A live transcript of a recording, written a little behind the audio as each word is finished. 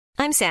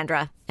I'm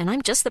Sandra, and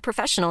I'm just the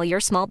professional your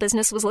small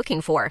business was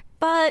looking for.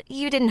 But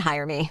you didn't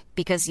hire me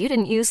because you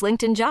didn't use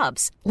LinkedIn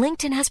Jobs.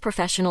 LinkedIn has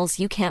professionals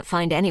you can't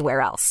find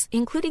anywhere else,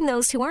 including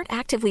those who aren't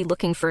actively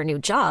looking for a new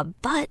job,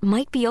 but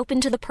might be open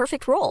to the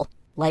perfect role,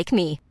 like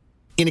me.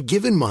 In a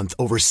given month,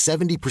 over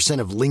 70%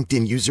 of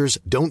LinkedIn users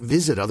don't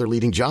visit other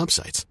leading job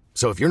sites.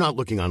 So if you're not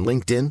looking on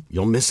LinkedIn,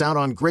 you'll miss out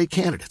on great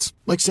candidates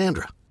like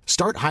Sandra.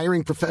 Start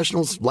hiring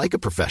professionals like a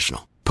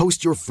professional.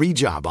 Post your free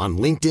job on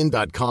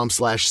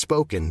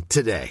linkedin.com/spoken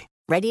today.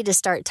 Ready to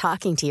start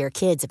talking to your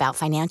kids about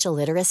financial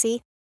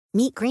literacy?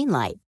 Meet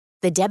Greenlight,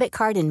 the debit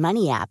card and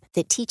money app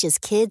that teaches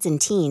kids and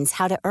teens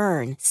how to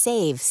earn,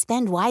 save,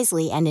 spend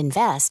wisely, and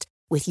invest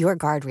with your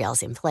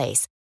guardrails in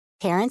place.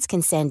 Parents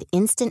can send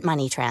instant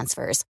money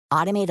transfers,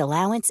 automate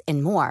allowance,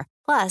 and more.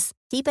 Plus,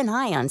 keep an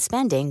eye on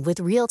spending with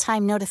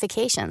real-time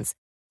notifications.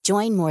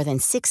 Join more than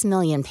 6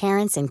 million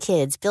parents and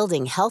kids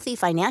building healthy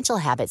financial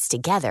habits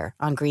together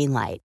on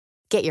Greenlight.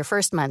 Get your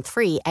first month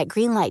free at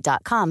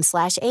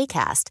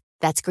greenlight.com/ACAST.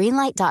 That's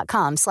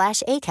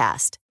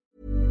greenlight.com/ACAST.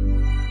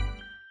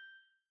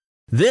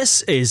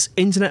 This is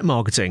Internet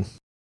Marketing.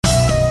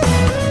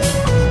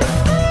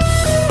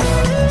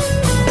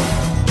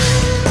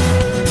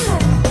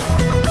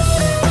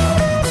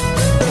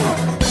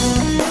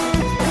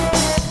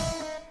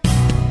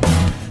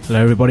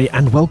 Hello everybody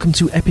and welcome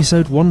to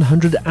episode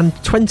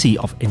 120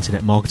 of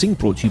Internet Marketing,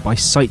 brought to you by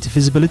Site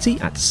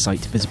Visibility at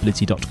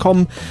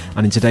sitevisibility.com.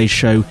 And in today's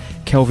show,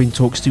 Kelvin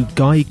talks to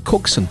Guy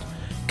Cookson,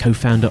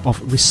 co-founder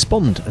of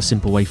Respond, a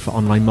simple way for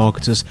online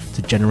marketers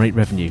to generate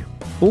revenue.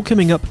 All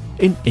coming up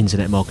in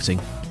Internet Marketing.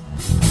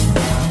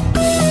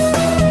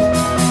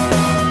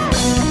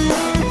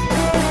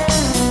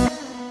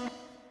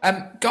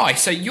 Guy,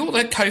 so you're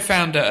the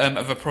co-founder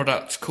of a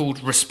product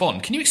called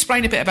Respond. Can you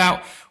explain a bit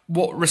about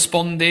what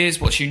Respond is,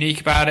 what's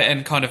unique about it,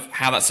 and kind of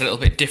how that's a little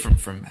bit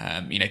different from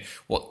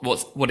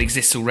what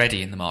exists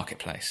already in the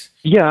marketplace?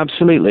 Yeah,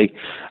 absolutely.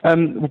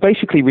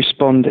 Basically,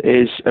 Respond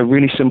is a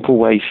really simple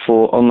way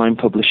for online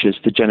publishers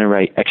to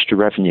generate extra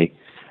revenue.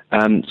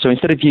 So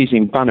instead of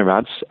using banner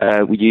ads,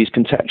 we use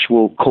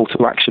contextual call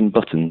to action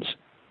buttons.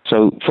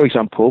 So, for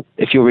example,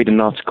 if you're reading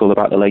an article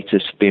about the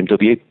latest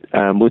BMW,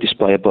 we'll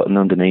display a button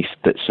underneath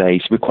that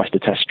says request a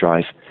test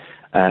drive.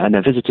 And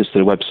then visitors to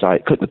the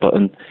website click the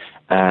button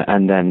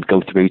and then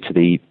go through to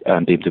the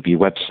BMW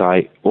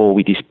website, or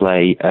we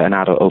display an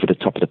ad over the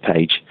top of the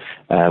page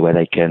where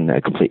they can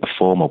complete a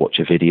form or watch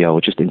a video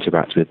or just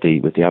interact with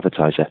the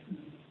advertiser.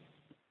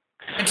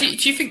 And do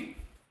you think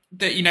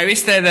that,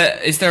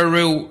 is there a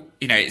real,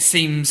 it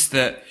seems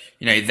that,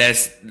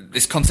 there's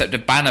this concept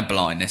of banner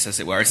blindness, as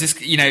it were. Is this,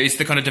 is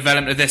the kind of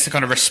development of this a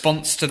kind of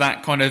response to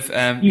that kind of,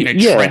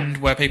 trend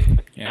where people...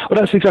 Yeah. Well,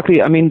 that's exactly,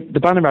 the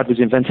banner ad was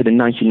invented in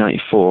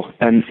 1994,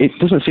 and it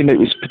doesn't seem that it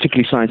was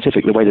particularly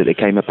scientific the way that it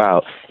came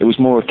about. It was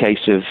more a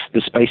case of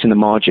the space in the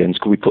margins.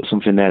 Could we put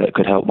something there that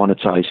could help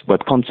monetize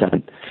web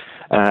content?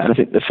 And I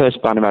think the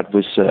first banner ad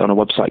was on a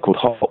website called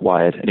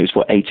Hotwired, and it was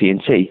for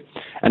AT&T,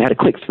 and it had a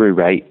click-through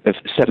rate of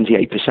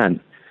 78%.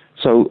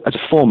 So as a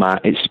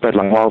format, it spread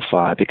like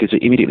wildfire because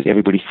immediately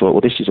everybody thought,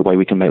 well, this is a way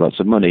we can make lots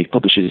of money.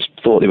 Publishers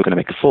thought they were going to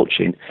make a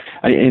fortune.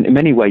 And in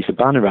many ways, the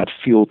banner ad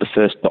fueled the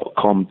first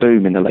 .com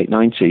boom in the late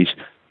 90s.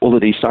 All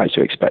of these sites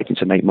were expecting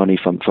to make money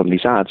from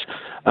these ads.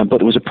 But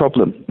there was a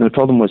problem. And the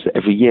problem was that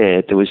every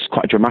year there was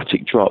quite a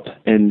dramatic drop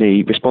in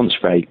the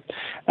response rate.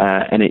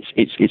 And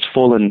it's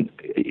fallen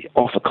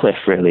off a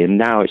cliff, really. And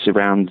now it's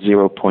around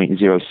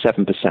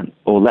 0.07%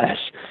 or less.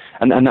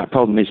 And that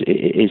problem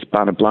is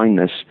banner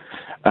blindness.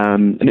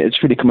 And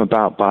it's really come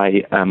about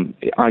by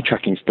eye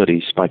tracking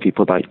studies by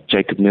people like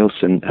Jacob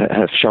Nielsen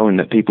have shown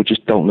that people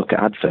just don't look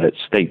at adverts.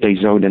 They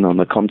zone in on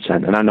the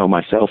content. And I know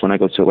myself, when I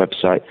go to a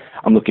website,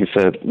 I'm looking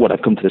for what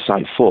I've come to the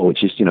site for,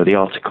 which is, the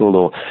article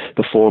or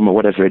the forum or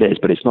whatever it is,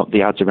 but it's not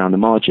the ads around the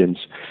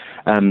margins.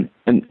 And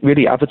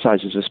really,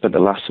 advertisers have spent the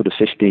last sort of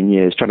 15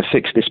 years trying to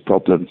fix this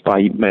problem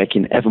by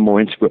making ever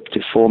more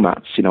interruptive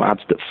formats,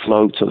 ads that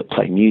float or that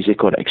play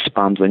music or that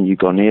expand when you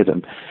go near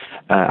them.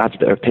 Ads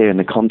that appear in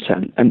the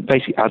content, and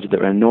basically ads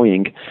that are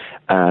annoying.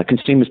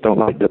 Consumers don't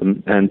like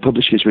them, and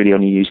publishers really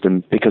only use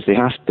them because they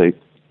have to.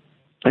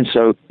 And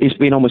so it's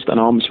been almost an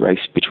arms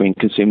race between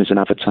consumers and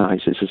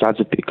advertisers. As ads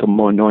have become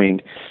more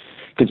annoying,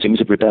 consumers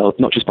have rebelled,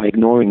 not just by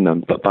ignoring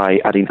them, but by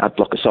adding ad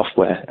blocker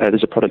software.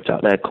 There's a product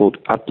out there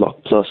called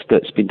AdBlock Plus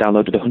that's been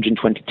downloaded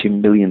 122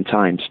 million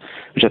times,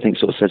 which I think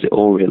sort of says it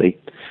all, really.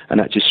 And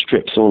that just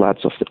strips all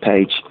ads off the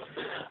page.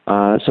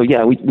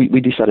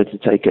 We decided to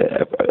take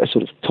a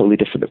sort of totally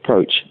different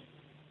approach.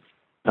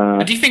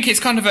 Do you think it's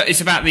kind of it's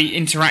about the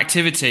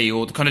interactivity,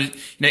 or the kind of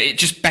it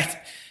just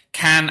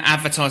can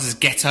advertisers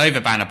get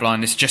over banner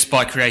blindness just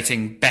by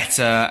creating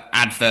better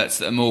adverts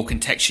that are more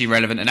contextually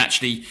relevant and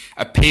actually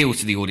appeal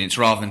to the audience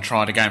rather than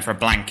try to go for a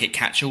blanket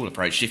catch-all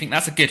approach? Do you think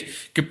that's a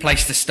good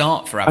place to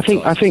start for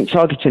advertisers? I think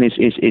targeting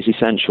is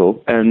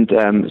essential, and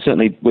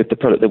certainly with the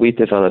product that we've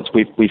developed,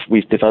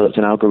 we've developed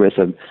an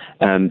algorithm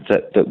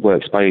that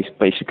works by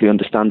basically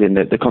understanding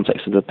the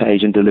context of the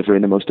page and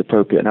delivering the most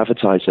appropriate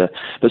advertiser.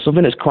 But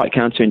something that's quite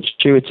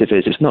counterintuitive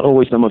is it's not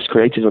always the most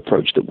creative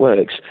approach that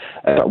works.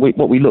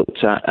 What we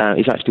looked at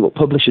is actually what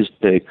publishers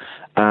do.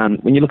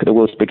 When you look at the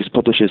world's biggest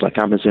publishers like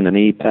Amazon and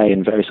eBay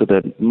and various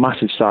other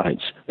massive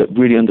sites that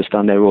really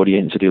understand their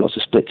audience, and do lots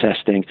of split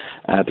testing,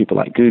 people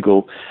like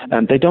Google,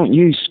 they don't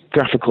use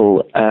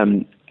graphical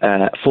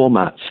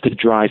formats to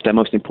drive their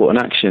most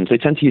important actions. They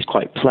tend to use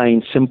quite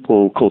plain,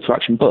 simple call to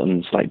action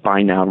buttons like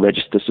buy now,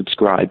 register,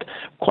 subscribe.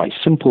 Quite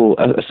simple,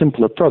 a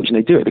simple approach, and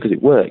they do it because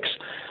it works.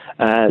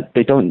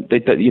 They don't,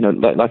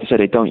 like I said,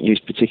 they don't use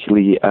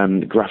particularly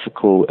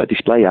graphical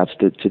display ads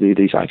to do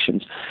these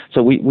actions.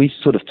 So we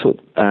sort of took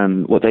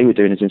what they were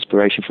doing as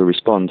inspiration for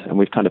Respond, and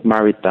we've kind of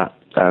married that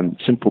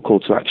simple call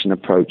to action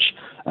approach,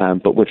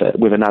 but with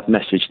an ad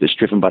message that's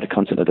driven by the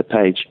content of the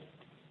page.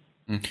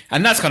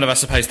 And that's kind of, I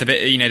suppose, the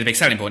big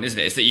selling point, isn't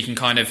it? Is that you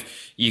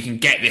can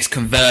get this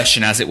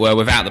conversion, as it were,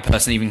 without the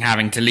person even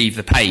having to leave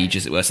the page,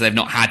 as it were. So they've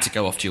not had to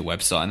go off to your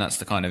website, and that's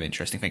the kind of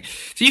interesting thing.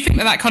 So you think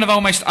that kind of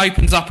almost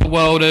opens up a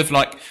world of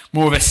like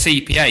more of a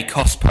CPA,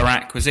 cost per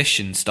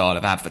acquisition style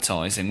of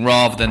advertising,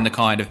 rather than the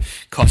kind of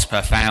cost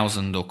per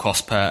thousand or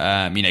cost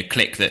per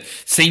click that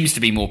seems to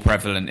be more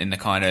prevalent in the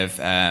kind of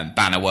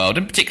banner world,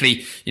 and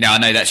particularly, I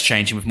know that's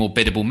changing with more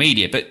biddable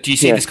media. But do you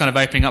see this kind of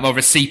opening up more of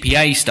a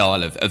CPA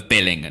style of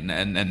billing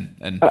and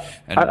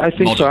I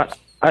think model? So.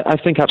 I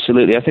think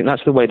absolutely. I think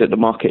that's the way that the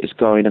market is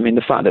going. I mean,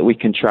 the fact that we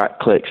can track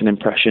clicks and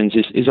impressions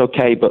is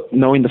okay, but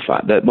knowing the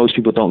fact that most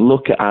people don't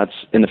look at ads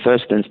in the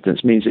first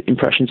instance means that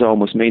impressions are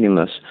almost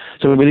meaningless.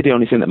 So really the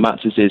only thing that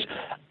matters is,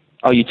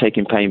 are you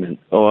taking payment?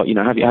 Or,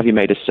 have you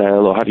made a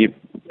sale? Or have you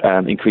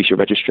increased your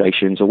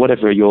registrations? Or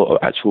whatever your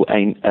actual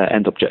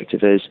end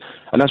objective is.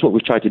 And that's what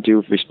we've tried to do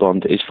with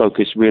Respond, is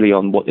focus really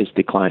on what is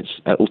the client's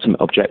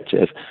ultimate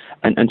objective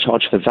and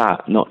charge for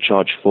that, not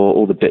charge for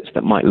all the bits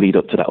that might lead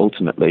up to that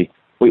ultimately.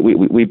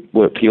 We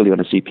work purely on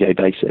a CPA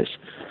basis.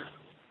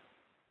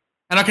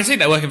 And I can see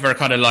that working for a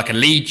kind of like a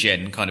lead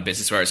gen kind of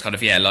business where it's kind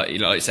of,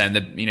 like saying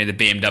the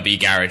BMW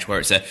garage where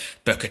it's a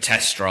book a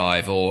test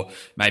drive, or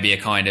maybe a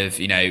kind of,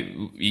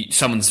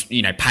 someone's,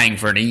 paying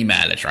for an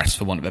email address,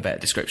 for want of a better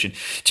description.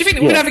 Do you think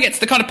that we'll ever get to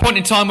the kind of point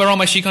in time where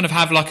almost you kind of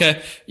have like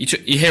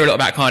you hear a lot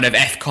about kind of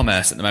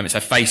F-commerce at the moment, so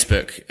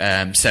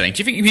Facebook selling.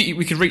 Do you think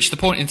we could reach the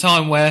point in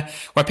time where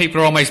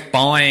people are almost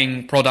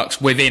buying products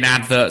within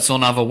adverts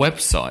on other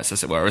websites,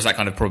 as it were? Or is that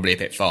kind of probably a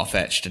bit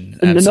far-fetched?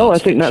 No, I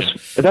think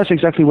that's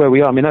exactly where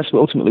we are. I mean, that's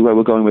ultimately where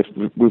we're going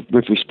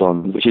with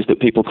Respond, which is that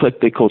people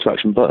click the call to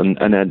action button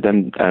and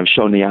then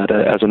shown the ad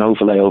as an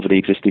overlay over the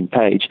existing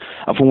page.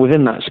 And from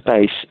within that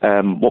space,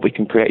 what we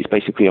can create is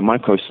basically a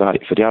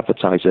microsite for the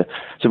advertiser.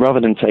 So rather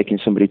than taking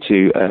somebody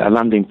to a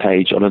landing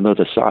page on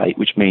another site,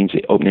 which means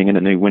it opening in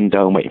a new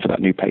window and waiting for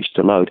that new page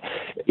to load,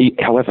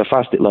 however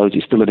fast it loads,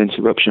 it's still an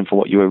interruption for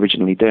what you were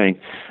originally doing.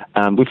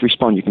 With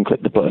Respond, you can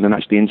click the button and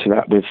actually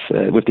interact with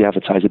the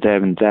advertiser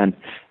there and then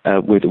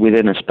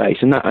within a space.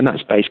 And that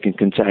space can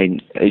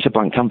contain, it's a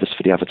blank canvas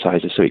for the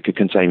advertiser, so it could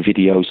contain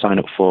video,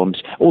 sign-up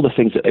forms, all the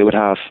things that they would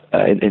have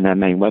in their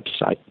main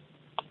website.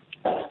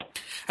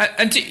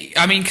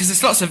 Because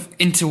there's lots of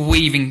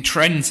interweaving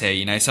trends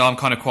here, so I'm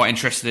kind of quite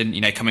interested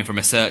in, coming from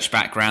a search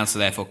background, so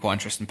therefore quite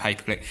interested in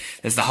pay-per-click.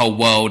 There's the whole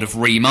world of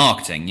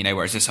remarketing,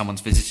 whereas if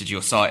someone's visited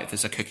your site, if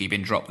there's a cookie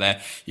been dropped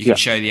there, you can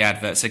show the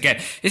adverts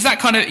again. Is that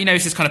kind of,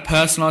 is this kind of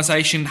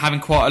personalisation having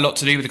quite a lot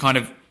to do with the kind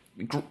of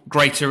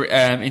greater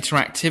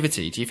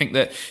interactivity? Do you think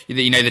that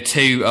the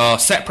two are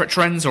separate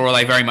trends, or are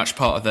they very much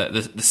part of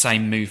the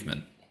same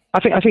movement? I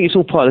think it's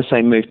all part of the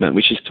same movement,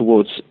 which is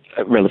towards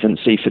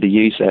relevancy for the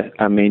user.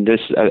 I mean,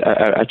 there's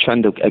a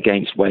trend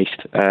against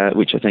waste,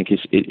 which I think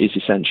is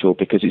essential,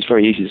 because it's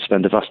very easy to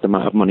spend a vast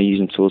amount of money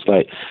using tools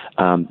like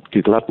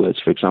Google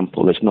AdWords, for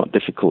example. It's not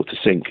difficult to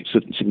sink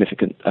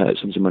significant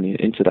sums of money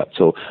into that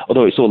tool,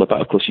 although it's all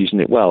about, of course, using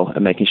it well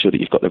and making sure that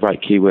you've got the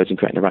right keywords and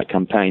creating the right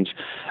campaigns.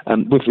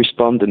 With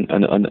Respond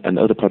and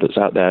other products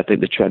out there, I think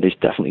the trend is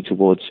definitely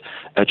towards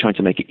trying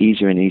to make it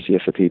easier and easier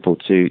for people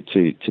to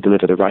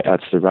deliver the right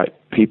ads to the right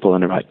people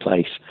in the right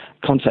place.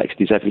 Context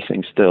is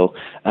everything still,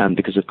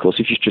 because of course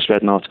if you've just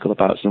read an article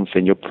about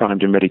something, you're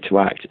primed and ready to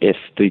act if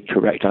the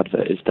correct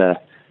advert is there.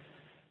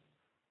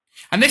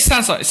 And this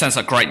sounds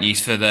like great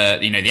news for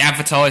the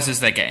advertisers.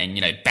 They're getting,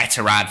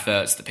 better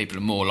adverts that people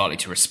are more likely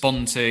to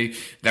respond to.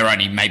 They're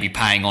only maybe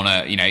paying on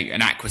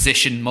an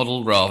acquisition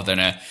model rather than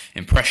a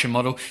impression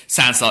model.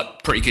 Sounds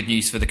like pretty good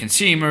news for the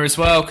consumer as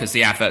well, because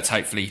the adverts,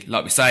 hopefully,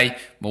 like we say,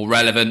 more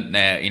relevant,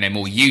 they're,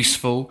 more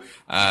useful,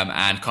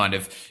 and kind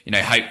of,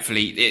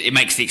 hopefully it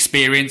makes the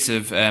experience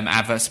of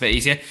adverts a bit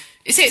easier.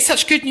 Is it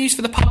such good news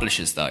for the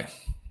publishers though?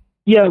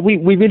 Yeah, we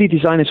really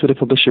design this with a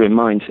publisher in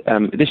mind.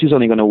 This is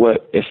only going to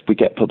work if we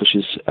get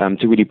publishers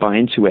to really buy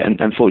into it,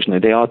 and unfortunately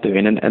they are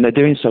doing, and they're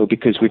doing so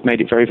because we've made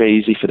it very, very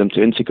easy for them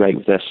to integrate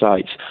with their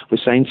sites. We're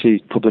saying to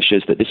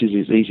publishers that this is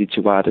as easy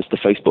to add as the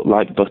Facebook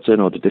like button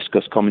or the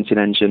Discuss commenting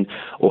engine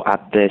or add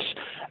this.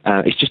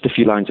 It's just a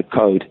few lines of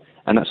code.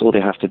 And that's all they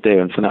have to do.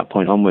 And from that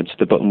point onwards,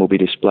 the button will be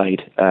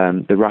displayed.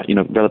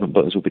 Relevant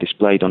buttons will be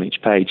displayed on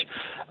each page.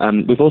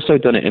 We've also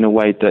done it in a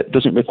way that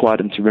doesn't require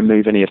them to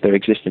remove any of their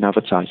existing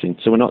advertising.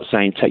 So we're not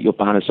saying take your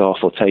banners off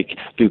or take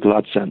Google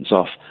AdSense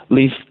off.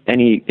 Leave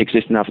any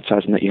existing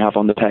advertising that you have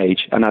on the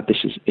page and add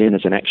this in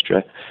as an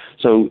extra.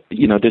 So,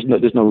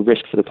 there's no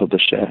risk for the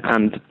publisher.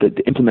 And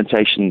the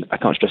implementation, I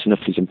can't stress enough,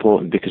 is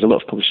important because a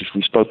lot of publishers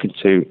we've spoken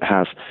to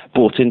have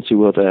bought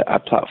into other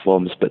ad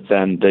platforms, but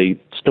then the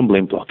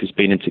stumbling block has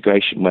been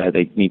integration where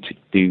they need to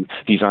do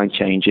design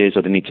changes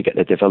or they need to get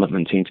their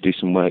development team to do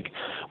some work.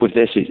 With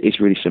this, it's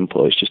really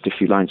simple. It's just a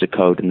few lines of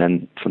code, and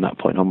then from that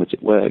point onwards,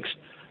 it works.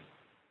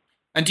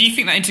 And do you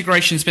think that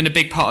integration has been a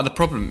big part of the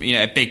problem,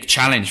 a big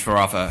challenge for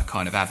other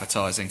kind of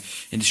advertising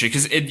industry?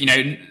 Because,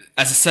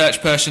 as a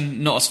search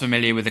person, not as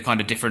familiar with the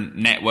kind of different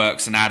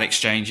networks and ad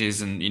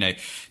exchanges and,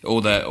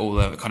 all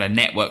the kind of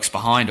networks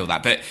behind all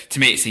that. But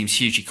to me, it seems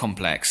hugely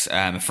complex,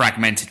 a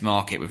fragmented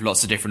market with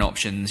lots of different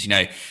options,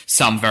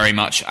 some very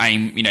much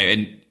aim,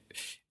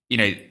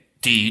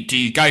 do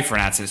you go for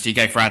an AdSense? Do you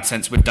go for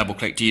AdSense with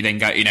DoubleClick? Do you then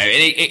go,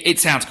 it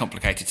sounds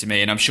complicated to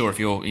me. And I'm sure if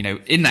you're,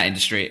 in that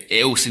industry,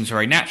 it all seems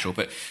very natural.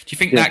 But do you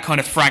think that kind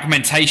of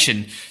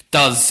fragmentation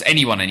does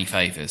anyone any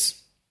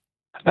favours?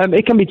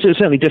 It can be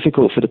certainly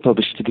difficult for the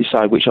publisher to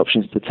decide which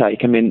options to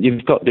take. I mean,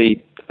 you've got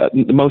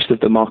most of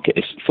the market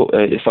is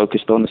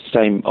focused on the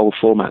same old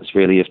formats,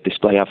 really, of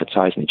display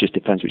advertising. It just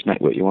depends which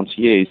network you want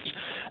to use.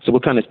 So we're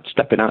kind of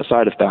stepping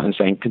outside of that and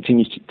saying,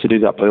 continue to do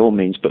that by all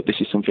means, but this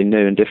is something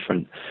new and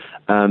different.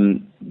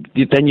 Then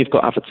you've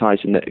got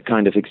advertising that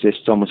kind of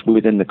exists almost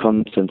within the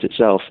content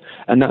itself,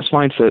 and that's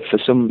fine for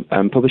some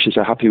publishers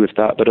are happy with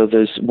that, but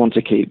others want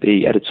to keep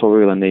the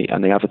editorial and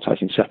the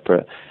advertising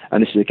separate.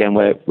 And this is again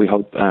where we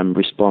hope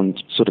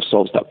Respond sort of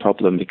solves that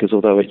problem, because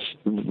although it's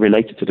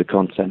related to the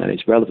content and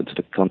it's relevant to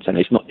the content,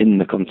 it's not in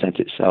the content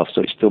itself,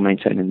 so it's still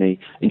maintaining the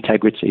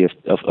integrity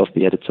of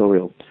the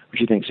editorial,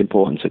 which I think is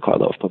important to quite a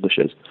lot of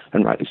publishers,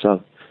 and rightly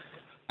so.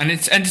 And in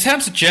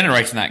terms of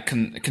generating that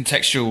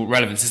contextual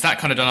relevance, is that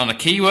kind of done on a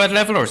keyword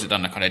level, or is it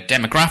done on a kind of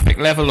demographic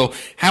level, or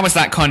how is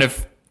that kind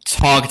of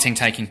targeting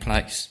taking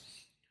place?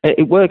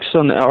 It works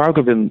on our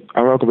algorithm.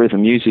 Our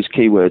algorithm uses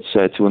keywords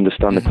to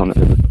understand the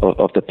content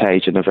of the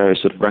page, and a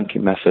various sort of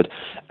ranking method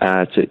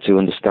to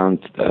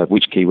understand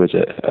which keywords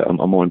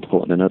are more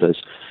important than others.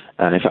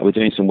 In fact, we're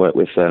doing some work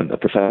with a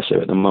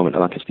professor at the moment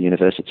at Lancaster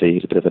University.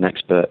 He's a bit of an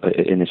expert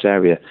in this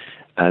area.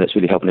 That's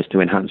really helping us to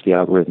enhance the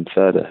algorithm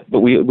further. But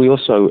we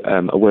also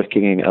are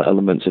working in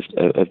elements of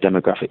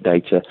demographic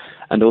data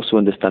and also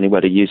understanding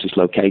where the user's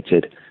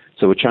located.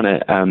 So we're trying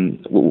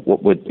to,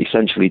 what we're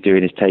essentially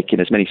doing is taking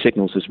as many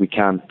signals as we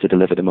can to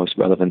deliver the most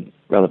relevant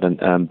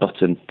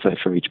button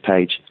for each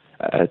page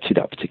to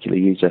that particular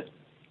user.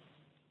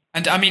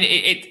 And I mean,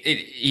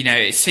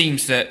 it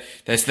seems that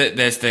there's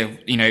the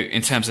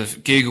in terms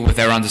of Google with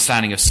their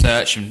understanding of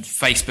search and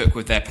Facebook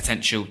with their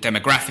potential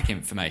demographic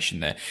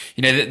information there,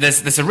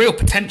 there's a real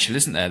potential,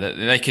 isn't there, that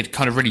they could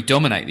kind of really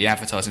dominate the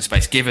advertising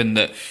space, given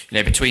that,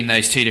 between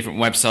those two different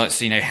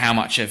websites, how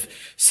much of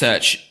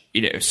search,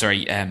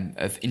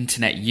 of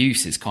internet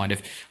use is kind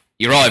of,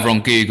 you're either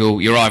on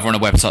Google, you're either on a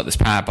website that's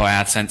powered by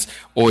AdSense,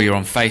 or you're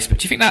on Facebook.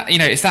 Do you think that,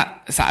 is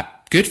that a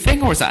good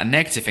thing, or is that a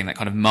negative thing, that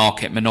kind of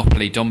market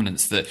monopoly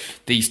dominance that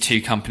these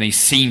two companies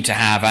seem to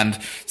have and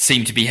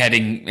seem to be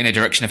heading in a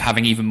direction of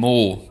having even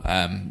more,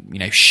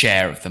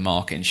 share of the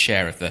market and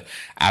share of the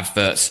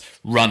adverts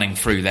running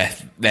through their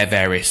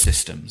various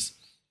systems?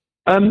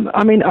 I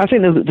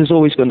think that there's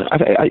always going to,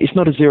 it's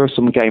not a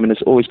zero-sum game, and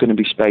there's always going to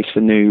be space for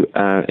new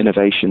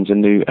innovations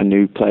and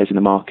new players in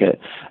the market.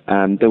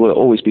 There will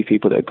always be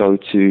people that go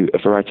to a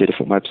variety of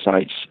different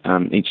websites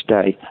each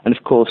day. And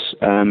of course,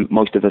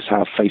 most of us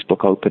have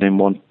Facebook open in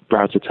one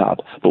browser tab,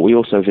 but we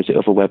also visit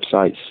other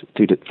websites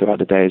throughout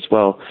the day as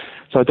well.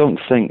 So I don't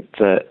think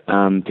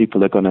that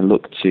people are going to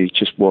look to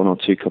just one or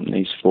two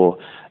companies for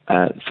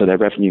their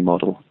revenue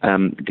model.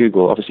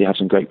 Google obviously have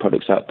some great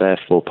products out there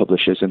for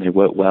publishers, and they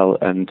work well,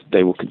 and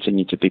they will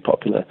continue to be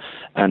popular.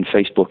 And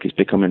Facebook is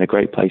becoming a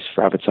great place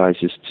for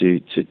advertisers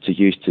to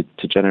use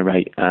to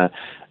generate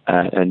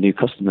new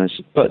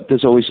customers. But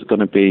there's always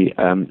going to be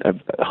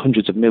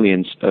hundreds of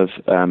millions of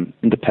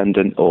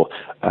independent or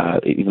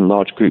even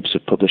large groups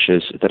of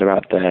publishers that are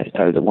out there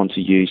that want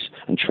to use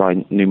and try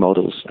new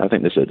models. I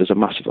think there's a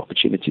massive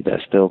opportunity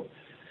there still.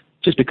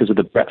 Just because of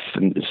the breadth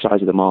and the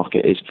size of the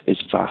market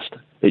is vast.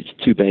 It's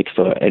too big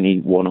for any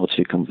one or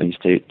two companies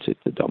to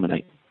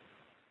dominate.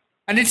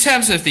 And in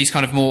terms of these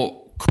kind of more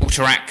call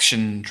to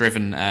action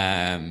driven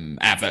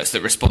adverts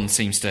that Respond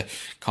seems to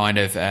kind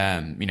of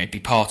be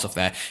part of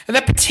there, are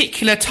there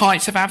particular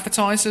types of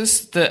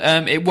advertisers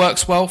that it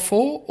works well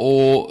for,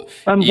 or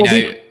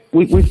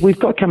We've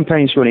got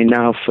campaigns running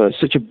now for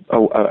such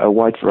a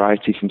wide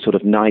variety, from sort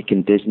of Nike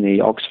and Disney,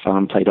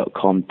 Oxfam,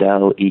 Play.com,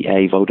 Dell,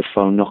 EA,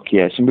 Vodafone,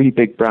 Nokia, some really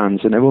big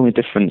brands, and they're all in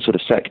different sort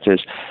of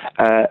sectors.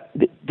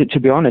 To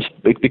be honest,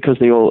 because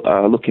they all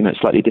are looking at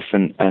slightly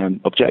different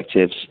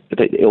objectives,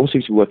 it all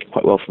seems to be working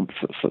quite well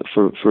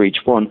for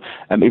each one.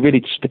 It really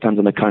just depends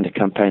on the kind of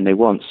campaign they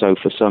want. So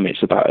for some,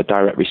 it's about a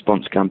direct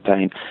response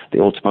campaign. The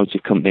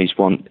automotive companies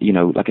want,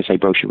 like I say,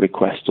 brochure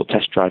requests or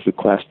test drive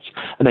requests,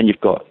 and then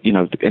you've got,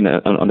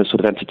 on the sort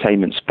of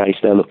entertainment space,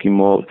 they're looking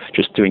more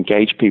just to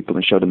engage people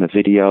and show them a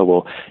video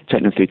or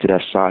take them through to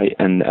their site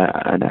and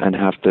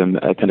have them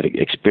kind of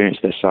experience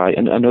their site.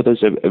 And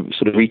others are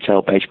sort of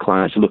retail-based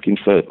clients are looking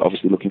for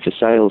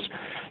sales.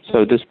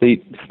 So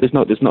there's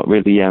not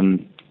really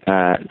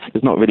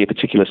a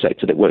particular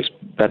sector that works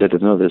better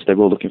than others. They're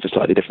all looking for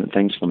slightly different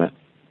things from it.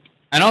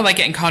 And are they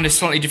getting kind of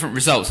slightly different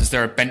results? Is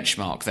there a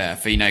benchmark there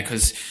for,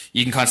 because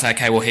you can kind of say,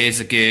 okay, well, here's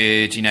a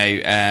good,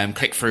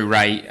 click-through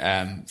rate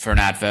for an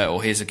advert,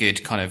 or here's a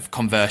good kind of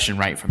conversion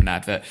rate from an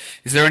advert.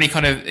 Is there any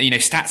kind of,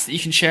 stats that you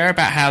can share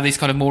about how these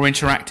kind of more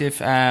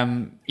interactive,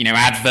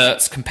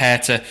 adverts compare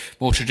to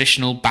more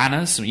traditional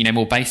banners,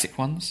 more basic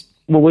ones?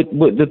 Well,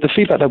 the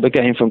feedback that we're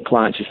getting from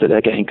clients is that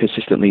they're getting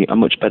consistently a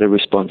much better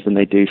response than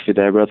they do for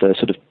their other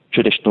sort of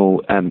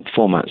traditional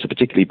formats, so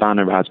particularly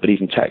banner ads, but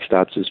even text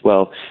ads as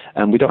well.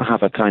 We don't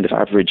have a kind of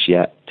average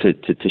yet to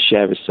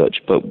share as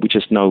such, but we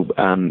just know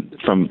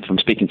from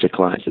speaking to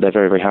clients that they're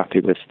very, very happy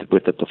with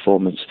the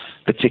performance,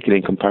 particularly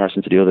in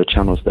comparison to the other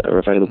channels that are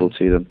available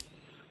to them.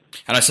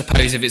 And I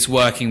suppose if it's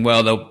working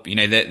well,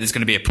 there's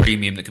going to be a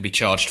premium that can be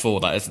charged for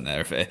that, isn't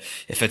there?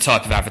 If a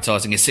type of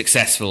advertising is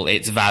successful,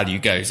 its value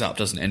goes up,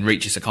 doesn't it, and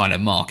reaches a kind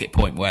of market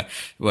point where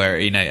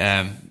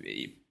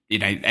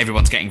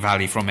everyone's getting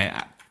value from it,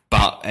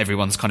 but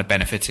everyone's kind of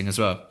benefiting as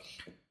well.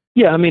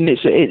 Yeah, I mean,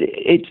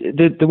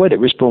 the way that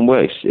Respawn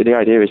works, the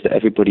idea is that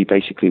everybody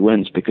basically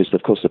wins, because,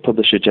 of course, the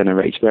publisher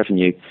generates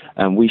revenue,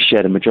 and we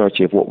share the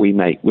majority of what we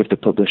make with the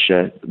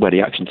publisher where the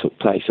action took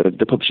place. So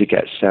the publisher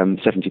gets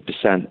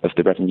 70% of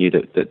the revenue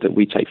that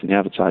we take from the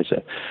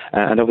advertiser.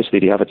 And obviously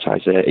the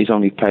advertiser is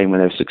only paying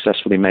when they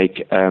successfully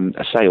make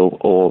a sale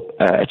or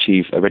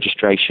achieve a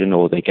registration,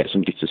 or they get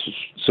somebody to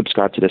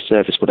subscribe to their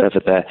service, whatever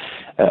their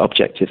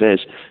objective is.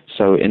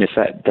 So in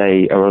effect,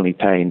 they are only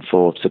paying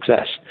for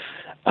success.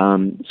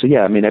 So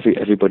yeah, I mean,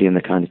 everybody in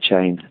the kind of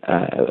chain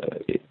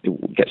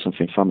gets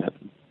something from it.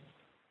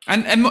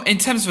 And in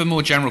terms of a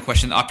more general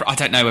question, I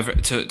don't know whether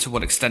to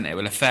what extent it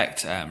will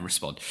affect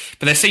Respond,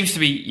 but there seems to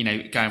be,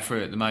 going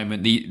through at the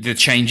moment the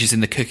changes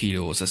in the cookie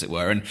laws, as it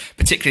were, and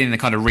particularly in the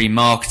kind of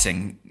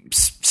remarketing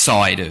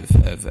side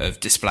of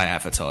display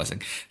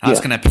advertising.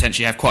 That's going to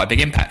potentially have quite a big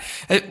impact.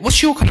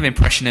 What's your kind of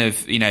impression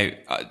of,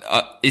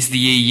 is the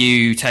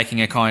EU taking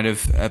a kind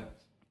of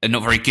a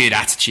not very good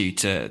attitude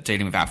to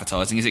dealing with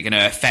advertising? Is it going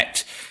to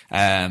affect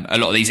a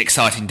lot of these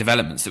exciting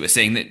developments that we're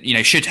seeing that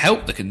should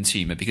help the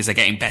consumer because they're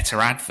getting better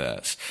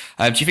adverts?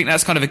 Do you think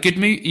that's kind of a good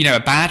move,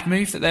 a bad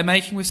move that they're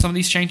making with some of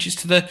these changes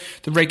to the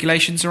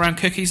regulations around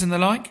cookies and the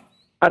like?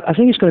 I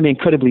think it's going to be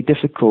incredibly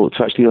difficult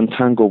to actually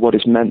untangle what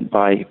is meant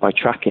by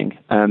tracking.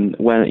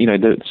 When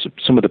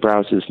some of the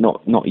browsers,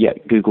 not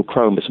yet Google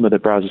Chrome, but some of the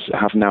browsers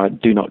have now a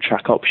do not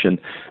track option,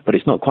 but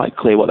it's not quite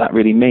clear what that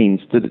really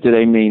means. Do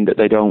they mean that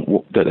that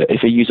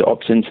if a user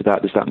opts into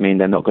that, does that mean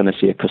they're not going to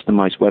see a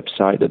customized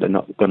website, that they're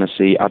not going to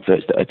see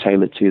adverts that are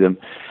tailored to them?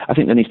 I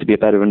think there needs to be a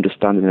better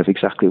understanding of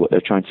exactly what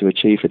they're trying to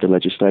achieve with the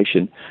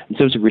legislation. In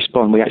terms of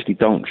Respond, we actually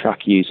don't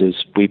track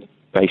users. We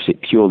base it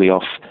purely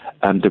off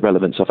the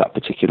relevance of that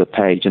particular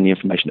page and the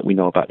information that we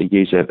know about the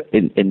user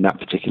in that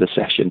particular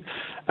session.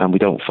 We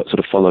don't sort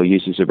of follow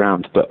users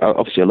around, but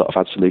obviously a lot of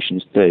ad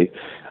solutions do.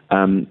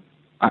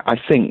 I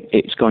think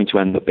it's going to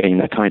end up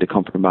being a kind of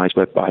compromise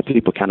whereby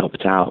people can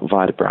opt out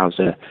via the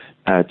browser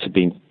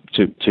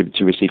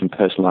to receiving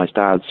personalized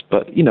ads.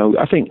 But,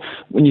 I think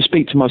when you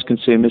speak to most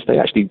consumers, they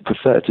actually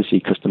prefer to see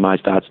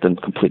customized ads than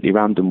completely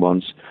random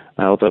ones,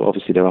 although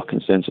obviously there are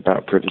concerns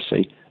about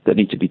privacy that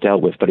need to be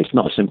dealt with, but it's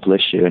not a simple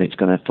issue, and it's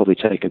going to probably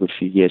take a good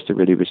few years to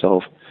really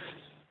resolve.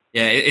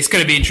 Yeah, it's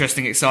going to be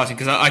interesting, exciting,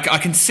 because I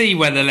can see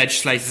where the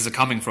legislators are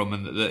coming from,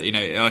 and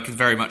I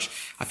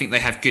think they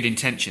have good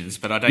intentions,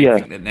 but I don't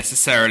think that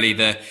necessarily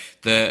the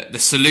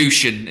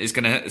solution is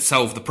going to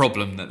solve the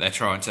problem that they're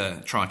trying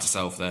to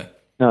solve there.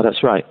 No,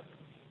 that's right.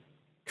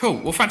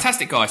 Cool. Well,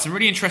 fantastic, guys. Some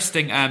really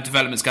interesting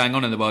developments going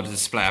on in the world of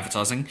display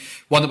advertising.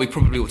 One that we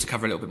probably ought to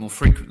cover a little bit more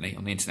frequently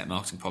on the Internet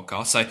Marketing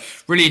Podcast. So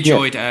really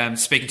enjoyed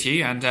speaking to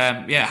you. And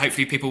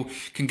hopefully people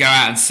can go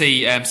out and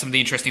see some of the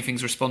interesting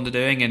things Respond are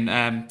doing and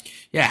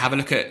have a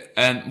look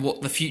at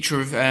what the future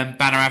of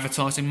banner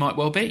advertising might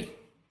well be.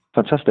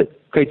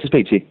 Fantastic. Great to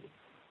speak to you.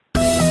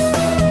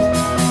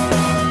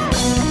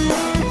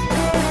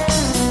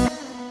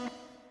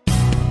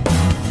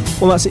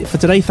 Well, that's it for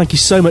today. Thank you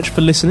so much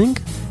for listening.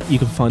 You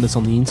can find us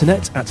on the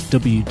internet at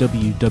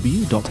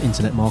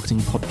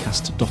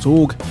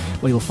www.internetmarketingpodcast.org,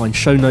 where you'll find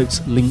show notes,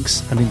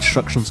 links, and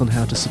instructions on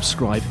how to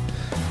subscribe.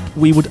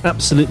 We would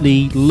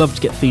absolutely love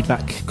to get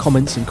feedback,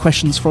 comments, and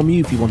questions from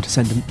you. If you want to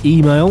send an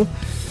email,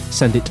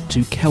 send it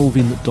to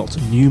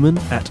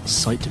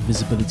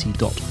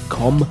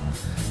kelvin.newman@sitevisibility.com.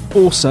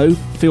 Also,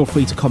 feel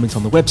free to comment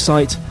on the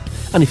website,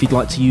 and if you'd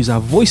like to use our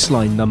voice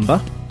line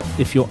number,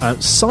 if you're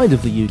outside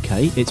of the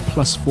UK, it's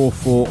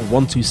 +44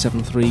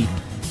 1273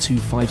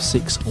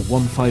 256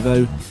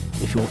 150.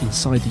 If you're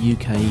inside the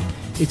UK,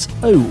 it's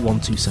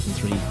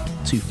 01273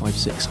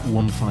 256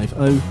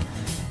 150,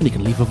 and you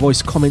can leave a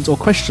voice comment or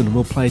question and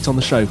we'll play it on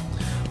the show.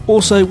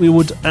 Also, we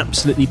would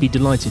absolutely be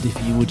delighted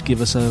if you would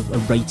give us a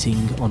rating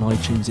on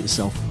iTunes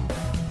itself.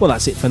 Well,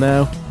 that's it for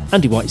now.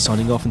 Andy White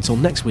signing off until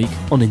next week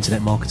on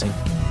Internet Marketing.